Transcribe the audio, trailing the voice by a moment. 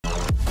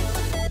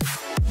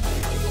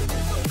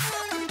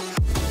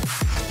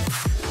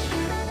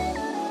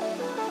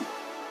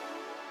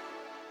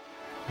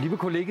Liebe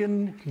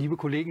Kolleginnen, liebe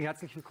Kollegen,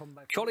 herzlich willkommen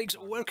bei... Colleagues,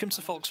 welcome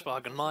to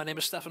Volkswagen. My name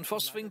is Stefan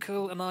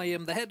Vosswinkel and I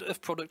am the head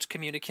of product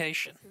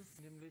communication.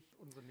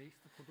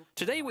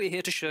 Today we're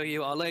here to show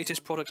you our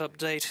latest product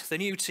update, the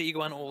new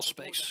Tiguan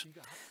Allspace.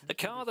 A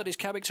car that is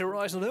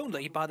characterized not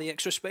only by the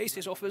extra space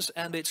it offers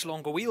and its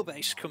longer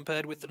wheelbase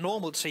compared with the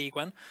normal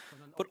Tiguan,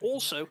 but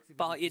also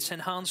by its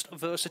enhanced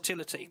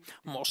versatility,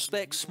 more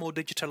specs, more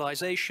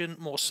digitalization,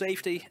 more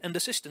safety and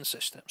assistance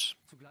systems.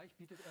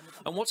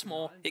 And what's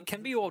more, it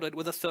can be ordered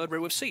with a third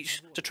row of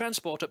seats to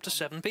transport up to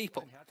 7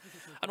 people.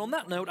 And on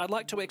that note, I'd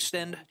like to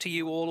extend to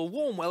you all a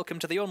warm welcome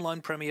to the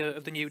online premiere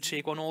of the new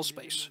Tiguan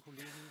Allspace.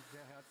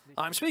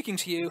 I'm speaking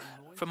to you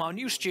from our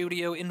new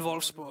studio in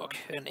Wolfsburg,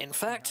 and in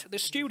fact,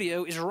 this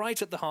studio is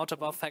right at the heart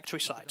of our factory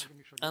site.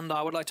 And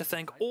I would like to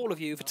thank all of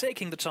you for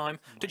taking the time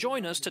to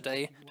join us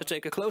today to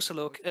take a closer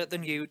look at the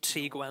new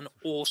Tiguan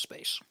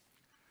Allspace.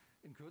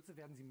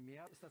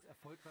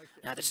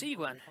 Now, the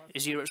Tiguan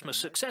is Europe's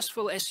most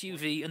successful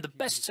SUV and the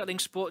best-selling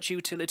sports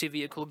utility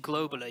vehicle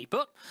globally,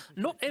 but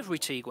not every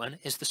Tiguan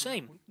is the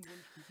same.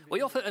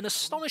 We offer an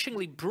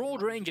astonishingly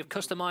broad range of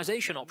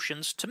customization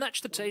options to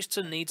match the tastes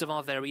and needs of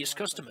our various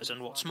customers,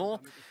 and what's more,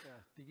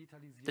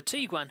 the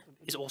Tiguan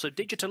is also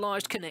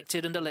digitalized,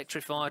 connected and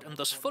electrified, and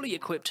thus fully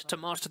equipped to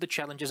master the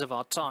challenges of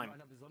our time.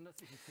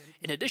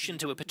 In addition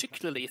to a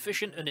particularly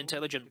efficient and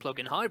intelligent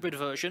plug-in hybrid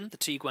version, the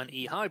Tiguan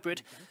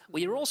e-Hybrid,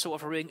 we are also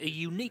offering a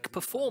unique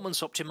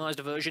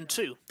performance-optimized version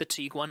too, the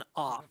Tiguan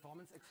R.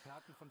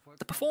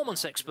 The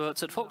performance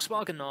experts at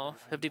Volkswagen now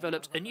have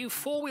developed a new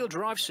four-wheel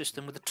drive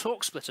system with a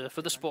torque splitter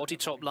for the sporty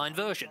top-line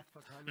version.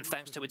 And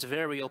thanks to its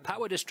variable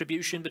power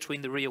distribution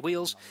between the rear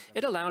wheels,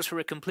 it allows for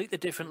a completely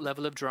different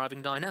level of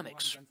driving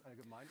dynamics.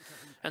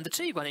 And the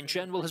Tiguan in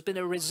general has been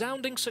a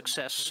resounding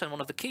success and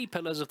one of the key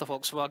pillars of the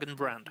Volkswagen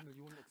brand.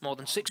 More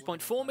than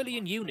 6.4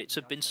 million units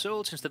have been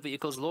sold since the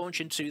vehicle's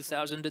launch in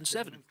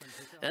 2007.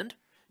 And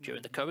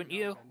during the current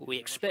year, we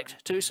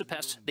expect to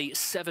surpass the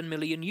 7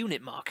 million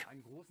unit mark.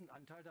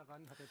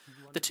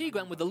 The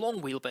Tiguan with the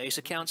long wheelbase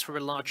accounts for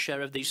a large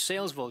share of these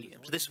sales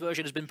volumes. This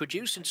version has been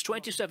produced since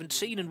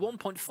 2017 and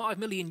 1.5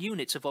 million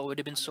units have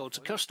already been sold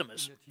to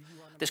customers.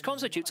 This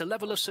constitutes a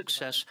level of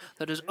success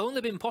that has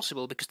only been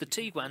possible because the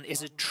Tiguan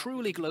is a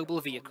truly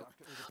global vehicle.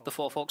 The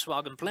 4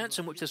 Volkswagen plants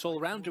in which this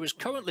all-rounder is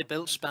currently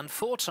built span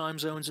 4 time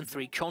zones and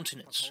 3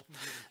 continents.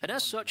 And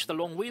as such, the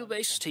long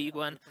wheelbase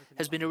Tiguan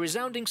has been a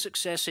resounding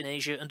success in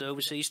Asia and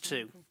overseas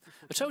too.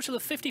 A total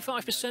of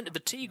 55% of the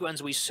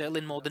Tiguans we sell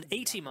in more than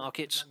 80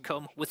 markets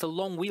come with a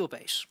long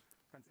wheelbase.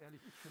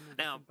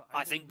 Now,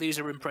 I think these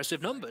are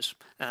impressive numbers,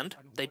 and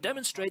they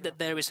demonstrate that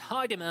there is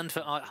high demand for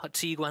our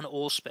Tiguan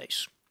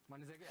Allspace.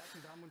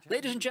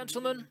 Ladies and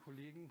gentlemen,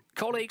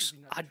 colleagues,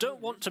 I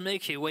don't want to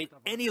make you wait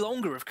any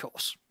longer, of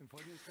course.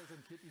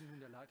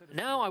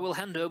 Now I will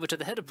hand over to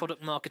the head of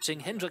product marketing,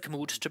 Hendrik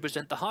Muth, to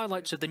present the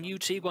highlights of the new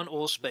Tiguan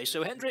Allspace.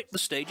 So, Hendrik, the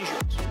stage is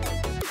yours.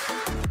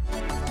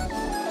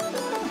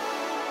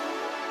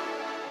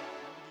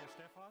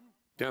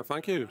 Yeah,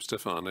 thank you,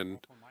 Stefan, and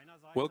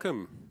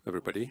welcome,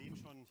 everybody.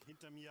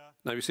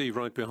 Now, you see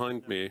right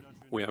behind me,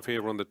 we have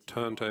here on the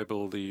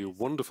turntable the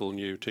wonderful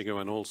new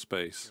Tiguan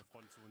Allspace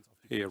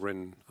here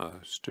in our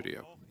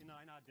studio.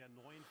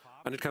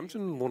 And it comes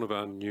in one of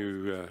our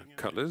new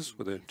colors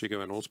with the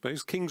Tiguan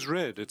Allspace. King's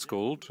Red, it's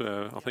called.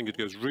 I think it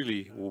goes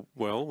really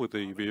well with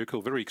the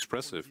vehicle, very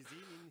expressive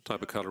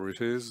type of color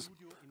it is.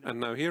 And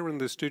now here in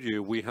the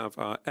studio, we have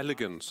our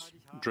elegance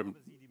trim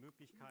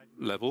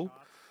level.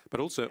 But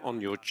also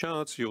on your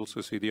charts, you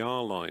also see the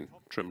R-line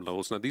trim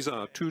levels. Now, these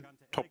are 2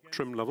 top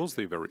trim levels.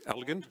 They're very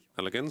elegant,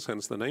 elegance,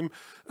 hence the name,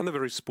 and the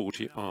very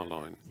sporty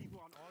R-line.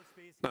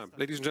 Now,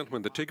 ladies and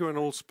gentlemen, the Tiguan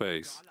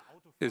Allspace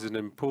is an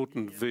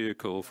important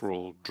vehicle for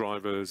all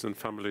drivers and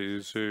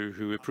families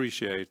who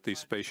appreciate the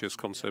spacious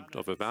concept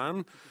of a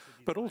van,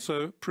 but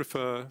also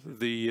prefer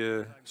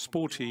the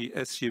sporty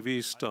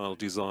SUV-style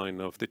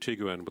design of the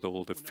Tiguan with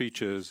all the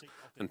features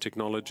and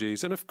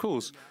technologies. And of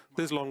course,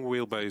 this long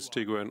wheelbase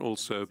Tiguan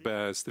also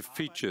bears the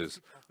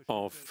features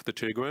of the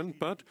Tiguan,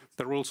 but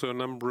there are also a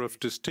number of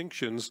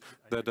distinctions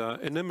that are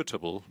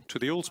inimitable to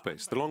the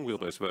Allspace, the long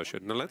wheelbase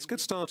version. Now let's get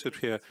started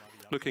here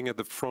looking at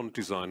the front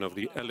design of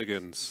the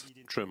elegance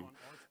trim.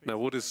 Now,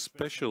 what is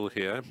special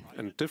here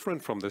and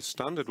different from the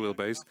standard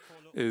wheelbase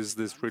is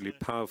this really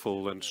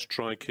powerful and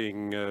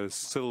striking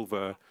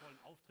silver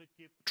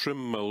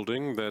trim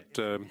molding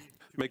that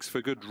makes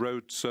for good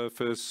road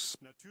surface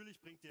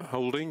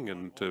holding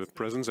and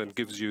presence and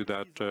gives you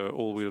that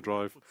all-wheel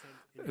drive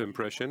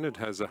impression. It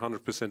has a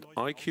 100%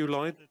 IQ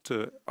light,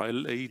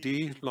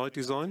 LED light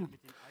design.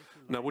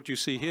 Now, what you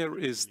see here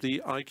is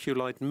the IQ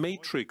Light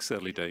Matrix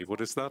LED. What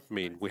does that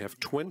mean? We have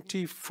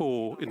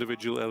 24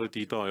 individual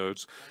LED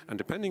diodes, and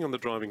depending on the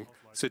driving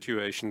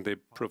situation, they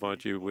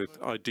provide you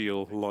with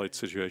ideal light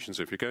situations.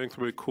 If you're going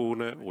through a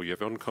corner or you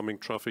have oncoming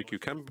traffic, you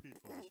can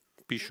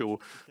be sure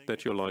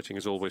that your lighting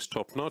is always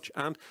top-notch,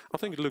 and I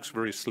think it looks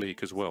very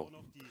sleek as well.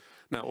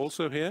 Now,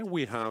 also here,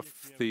 we have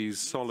these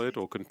solid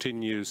or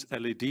continuous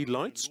LED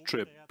light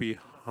strip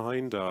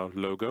behind our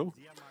logo.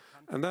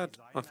 And that,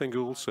 I think,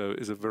 also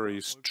is a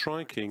very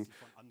striking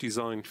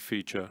design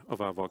feature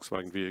of our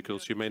Volkswagen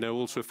vehicles. You may know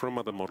also from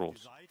other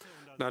models.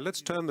 Now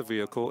let's turn the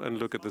vehicle and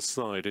look at the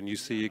side, and you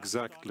see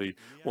exactly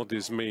what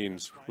this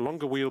means.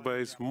 Longer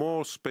wheelbase,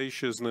 more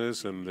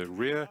spaciousness in the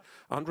rear,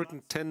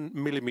 110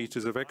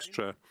 millimeters of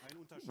extra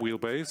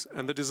wheelbase,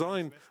 and the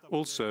design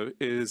also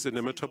is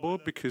inimitable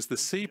because the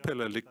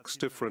C-pillar looks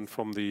different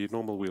from the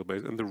normal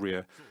wheelbase and the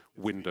rear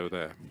window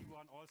there.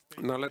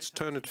 Now let's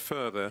turn it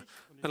further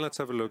and let's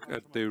have a look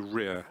at the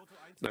rear.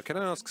 Now can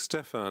I ask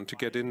Stefan to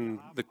get in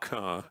the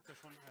car?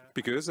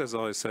 Because as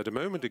I said a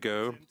moment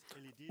ago,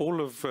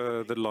 all of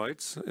the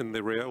lights in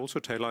the rear, also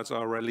taillights,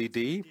 are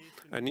LED,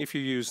 and if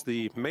you use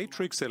the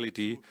matrix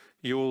LED,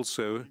 you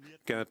also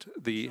get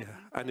the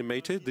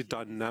animated, the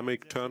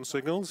dynamic turn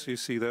signals. You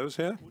see those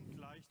here?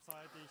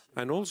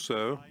 And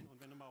also,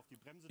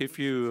 if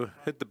you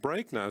hit the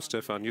brake now,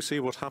 Stefan, you see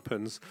what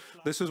happens.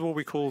 This is what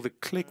we call the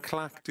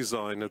click-clack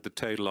design of the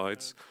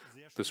taillights,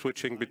 the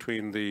switching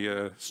between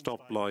the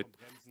stop light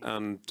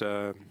and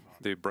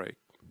the brake.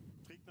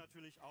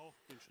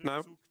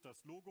 Now,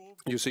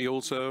 you see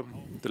also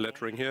the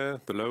lettering here,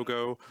 the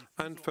logo,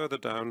 and further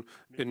down,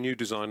 a new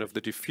design of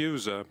the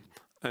diffuser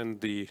and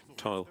the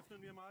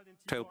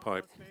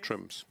tailpipe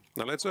trims.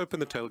 Now let's open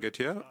the tailgate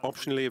here,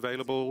 optionally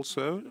available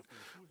also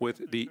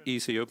with the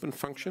easy open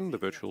function, the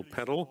virtual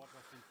pedal.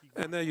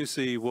 And there you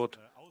see what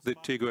the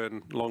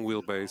Tiguan long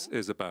wheelbase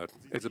is about.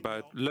 It's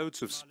about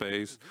loads of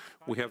space.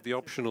 We have the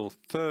optional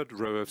third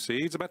row of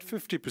seats. About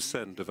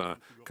 50% of our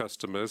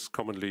customers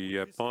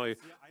commonly buy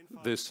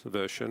this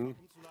version,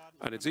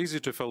 and it's easy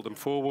to fold them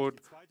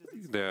forward.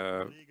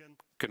 They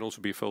can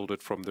also be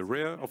folded from the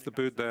rear of the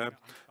boot there,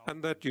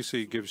 and that you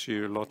see gives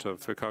you a lot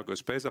of cargo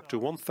space, up to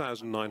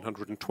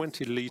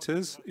 1,920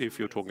 liters if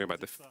you're talking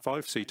about the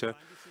 5-seater.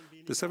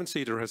 The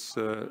 7-seater has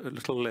a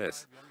little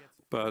less,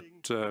 but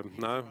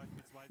now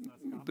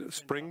the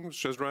spring's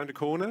just around the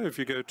corner. If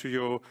you go to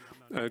your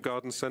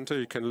garden center,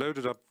 you can load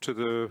it up to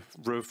the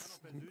roof.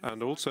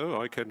 And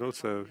also, I can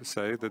also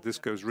say that this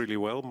goes really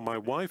well. My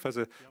wife has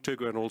a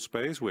Tiguan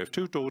Allspace. We have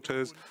 2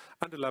 daughters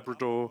and a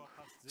Labrador,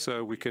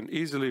 so we can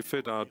easily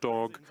fit our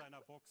dog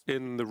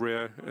in the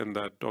rear in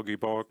that doggy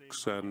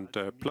box, and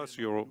plus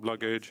your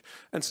luggage.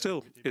 And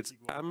still, it's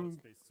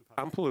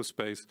ample of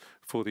space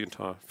for the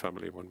entire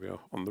family when we are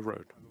on the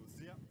road.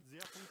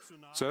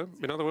 So,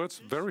 in other words,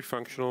 very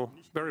functional,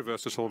 very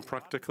versatile and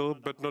practical,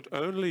 but not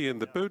only in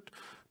the boot,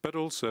 but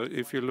also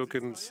if you look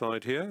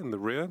inside here in the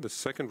rear, the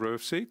second row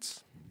of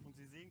seats.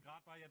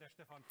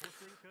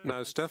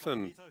 Now,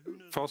 Stefan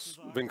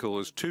Vosswinkel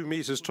is 2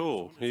 meters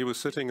tall. He was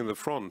sitting in the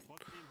front.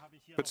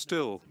 But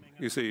still,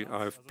 you see,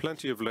 I have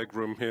plenty of leg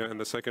room here in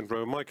the second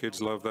row. My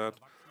kids love that.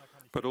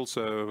 But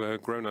also,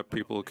 grown-up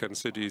people can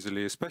sit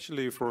easily,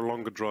 especially for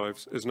longer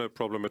drives, is no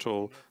problem at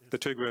all. The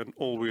Tiguan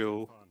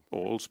all-wheel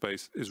or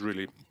Allspace is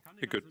really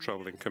a good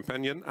traveling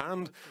companion,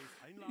 and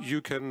you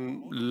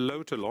can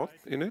load a lot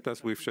in it,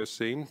 as we've just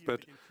seen.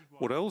 But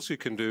what else you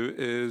can do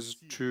is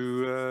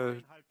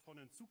to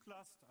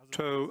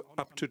tow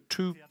up to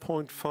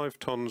 2.5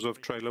 tons of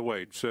trailer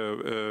weight.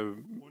 So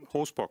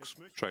horsebox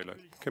trailer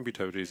can be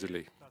towed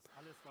easily.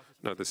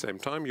 Now, at the same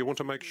time, you want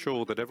to make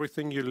sure that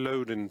everything you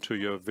load into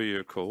your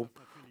vehicle,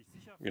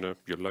 you know,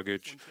 your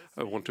luggage,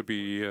 you want to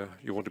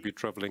be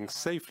traveling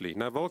safely.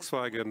 Now,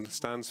 Volkswagen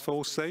stands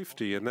for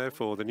safety, and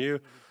therefore the new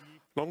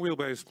long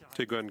wheelbase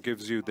Tiguan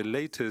gives you the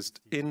latest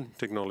in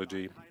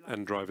technology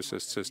and driver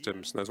assist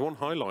systems. There's one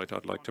highlight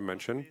I'd like to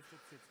mention.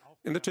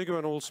 In the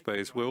Tiguan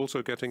Allspace, we're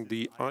also getting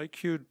the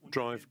IQ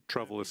Drive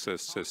Travel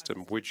Assist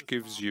system, which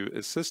gives you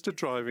assisted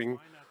driving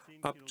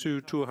up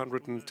to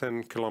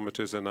 210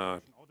 kilometers an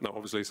hour. Now,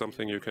 obviously,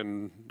 something you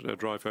can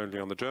drive only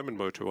on the German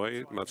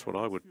motorway, and that's what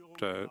I would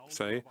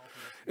say.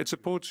 It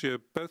supports you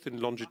both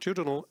in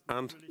longitudinal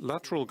and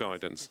lateral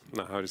guidance.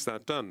 Now, how is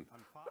that done?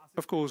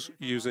 Of course,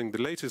 using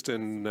the latest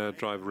in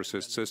driver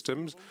assist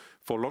systems.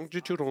 For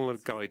longitudinal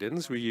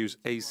guidance, we use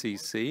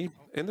ACC.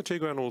 In the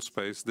Tiguan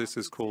Allspace, this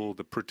is called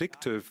the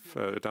Predictive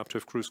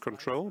Adaptive Cruise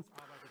Control.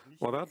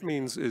 What that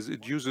means is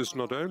it uses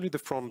not only the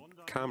front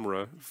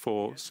camera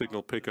for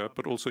signal pickup,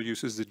 but also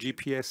uses the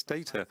GPS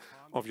data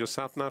of your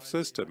sat-nav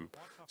system.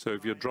 So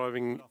if you're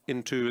driving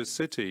into a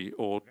city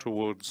or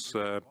towards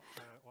a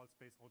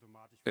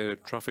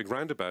traffic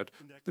roundabout,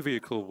 the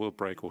vehicle will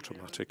brake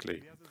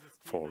automatically.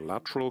 For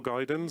lateral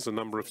guidance, a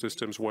number of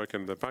systems work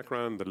in the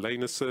background: the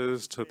lane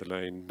assist, the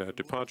lane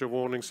departure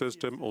warning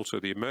system, also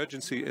the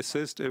emergency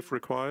assist if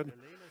required.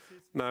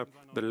 Now,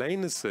 the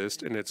lane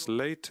assist in its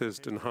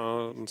latest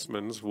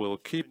enhancements will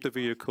keep the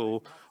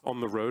vehicle on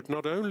the road,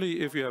 not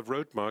only if you have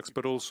road marks,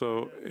 but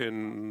also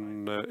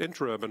in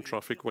intra-urban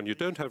traffic. When you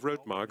don't have road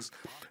marks,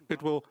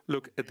 it will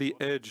look at the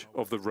edge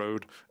of the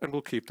road and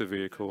will keep the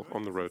vehicle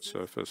on the road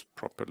surface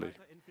properly.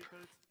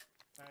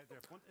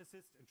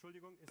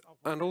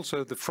 And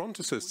also the front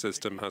assist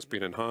system has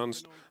been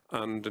enhanced,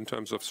 and in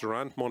terms of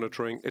surround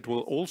monitoring, it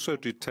will also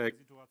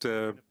detect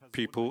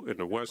people in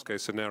a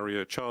worst-case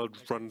scenario. A child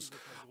runs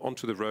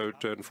onto the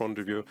road in front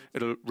of you.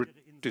 It'll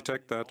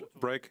detect that,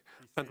 brake,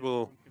 and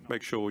will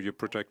make sure you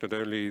protect not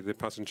only the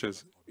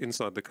passengers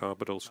inside the car,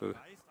 but also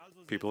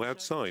people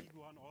outside.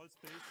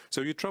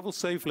 So you travel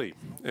safely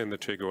in the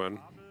Tiguan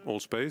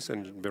Allspace,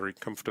 and very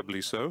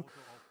comfortably so.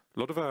 A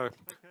lot of our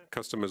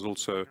customers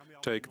also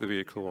take the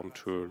vehicle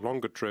onto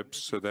longer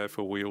trips, so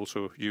therefore we're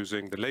also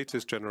using the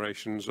latest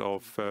generations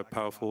of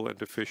powerful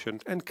and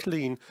efficient and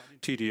clean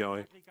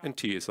TDI and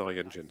TSI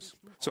engines.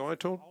 So I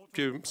told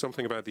you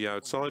something about the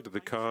outside of the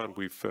car, and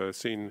we've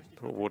seen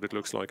what it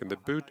looks like in the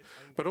boot,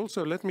 but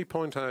also let me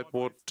point out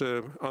what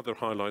other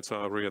highlights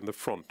are in the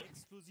front.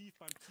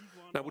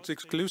 Now, what's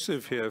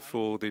exclusive here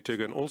for the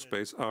Tiguan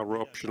Allspace are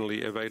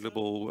optionally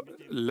available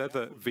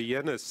leather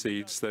Vienna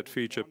seats that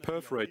feature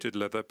perforated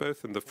leather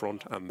both in the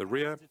front and the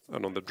rear,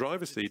 and on the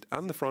driver's seat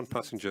and the front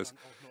passenger's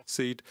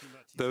seat,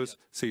 those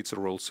seats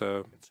are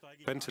also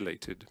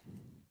ventilated.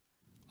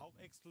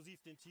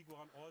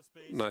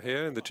 Now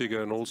here in the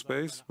Tiguan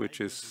Allspace,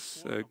 which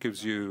is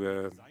gives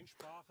you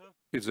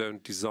its own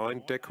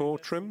design decor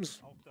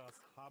trims.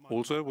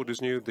 Also, what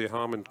is new, the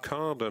Harman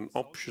Kardon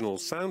optional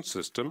sound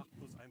system,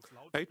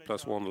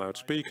 8+1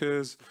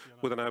 loudspeakers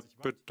with an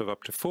output of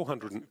up to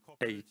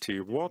 480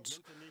 watts.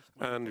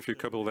 And if you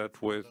couple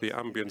that with the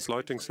ambience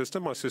lighting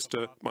system,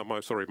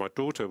 my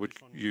daughter would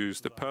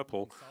use the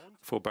purple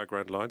for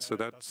background lights, so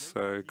that's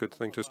a good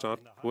thing to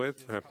start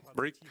with.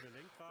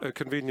 A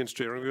convenient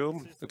steering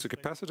wheel. It's a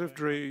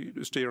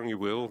capacitive steering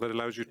wheel that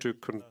allows you to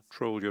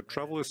control your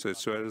travel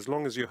assist. So as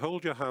long as you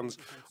hold your hands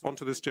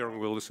onto the steering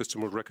wheel, the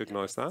system will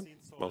recognize that.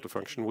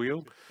 Multifunction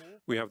wheel.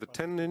 We have the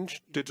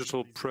 10-inch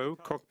Digital Pro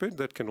cockpit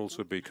that can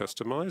also be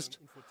customized.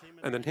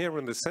 And then here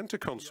in the center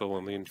console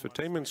on the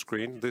infotainment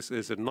screen, this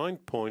is a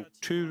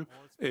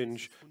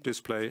 9.2-inch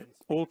display.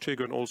 All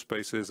Tiguan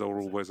Allspaces are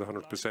always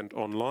 100%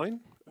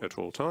 online at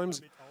all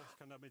times.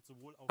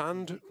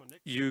 And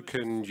you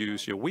can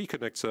use your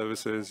WeConnect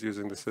services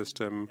using the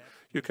system.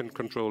 You can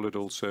control it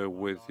also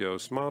with your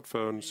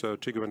smartphone, so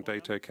Tiguan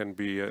data can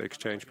be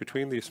exchanged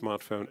between the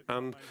smartphone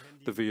and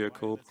the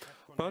vehicle.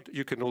 But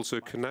you can also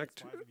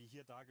connect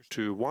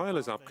to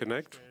wireless app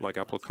connect, like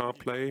Apple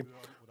CarPlay.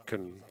 You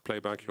can play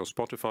back your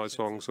Spotify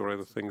songs or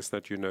other things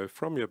that you know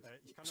from your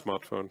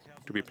smartphone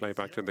to be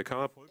playbacked in the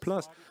car.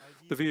 Plus,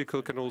 the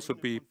vehicle can also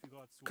be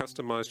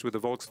customized with a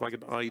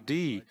Volkswagen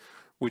ID,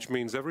 which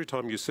means every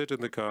time you sit in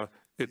the car,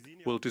 it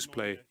will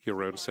display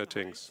your own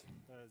settings.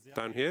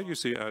 Down here, you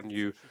see a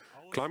new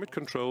climate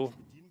control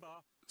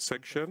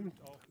section.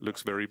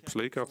 Looks very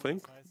sleek, I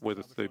think,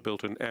 with the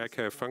built-in air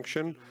care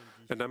function.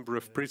 A number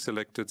of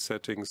pre-selected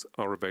settings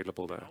are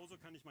available there.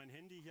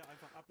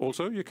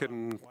 Also, you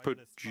can put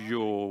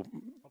your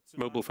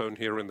mobile phone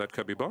here in that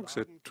cubby box.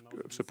 It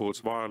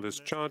supports wireless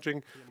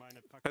charging.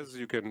 As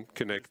you can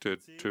connect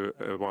it to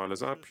a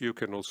wireless app, you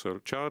can also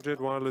charge it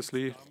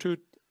wirelessly to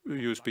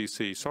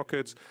USB-C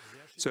sockets.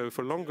 So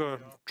for longer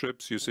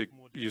trips, you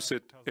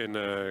sit in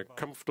a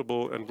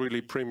comfortable and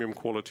really premium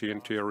quality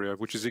interior,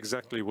 which is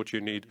exactly what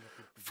you need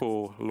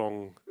for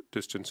long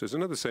distances.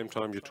 And at the same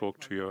time, you talk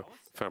to your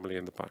family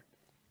in the back.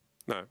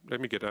 Now, let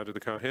me get out of the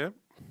car here.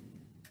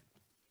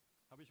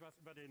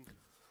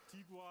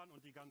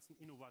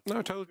 Now,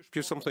 I told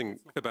you something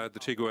about the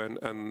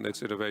Tiguan and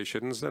its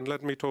innovations, and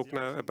let me talk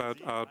now about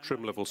our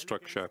trim level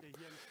structure.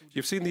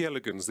 You've seen the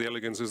Elegance. The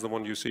Elegance is the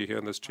one you see here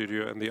in the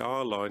studio, and the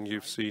R-Line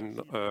you've seen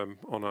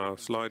on our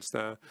slides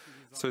there.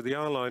 So the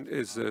R-Line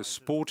is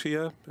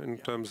sportier in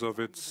terms of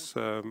its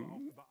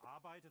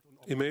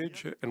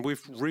image, and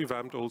we've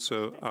revamped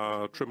also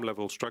our trim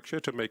level structure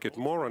to make it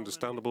more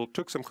understandable,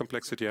 took some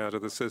complexity out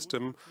of the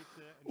system,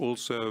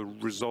 also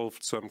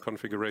resolved some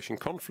configuration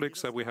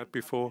conflicts that we had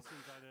before.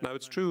 Now,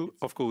 it's true,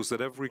 of course, that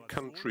every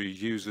country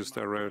uses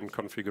their own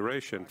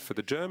configuration. For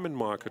the German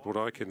market, what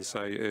I can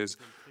say is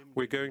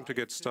we're going to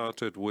get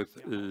started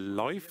with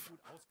live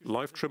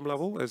trim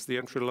level as the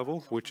entry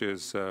level, which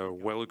is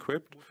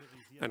well-equipped.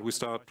 And we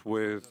start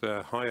with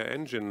higher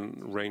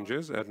engine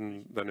ranges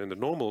than in the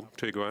normal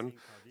Tiguan.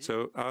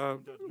 So our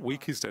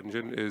weakest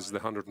engine is the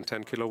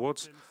 110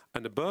 kilowatts.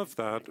 And above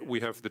that,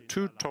 we have the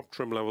two top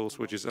trim levels,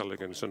 which is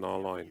Elegance and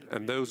R-Line.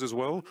 And those as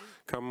well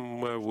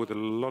come with a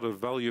lot of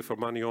value for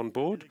money on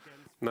board.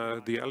 Now,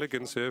 the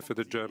Elegance here for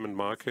the German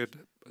market,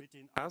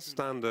 as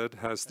standard,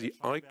 has the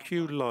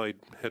IQ Light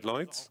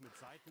headlights,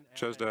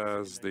 just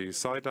as the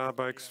side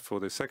airbags for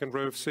the second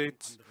row of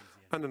seats,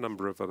 and a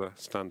number of other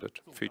standard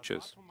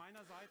features.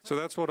 So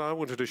that's what I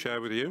wanted to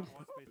share with you,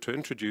 to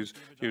introduce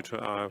you to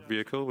our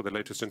vehicle with the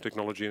latest in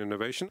technology and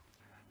innovation.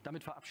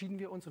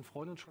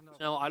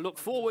 Now, I look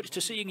forward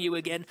to seeing you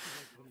again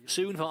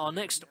soon for our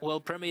next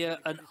world premiere,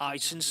 and I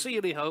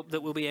sincerely hope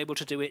that we'll be able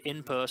to do it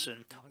in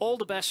person. All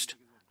the best.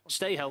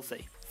 Stay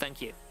healthy.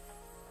 Thank you.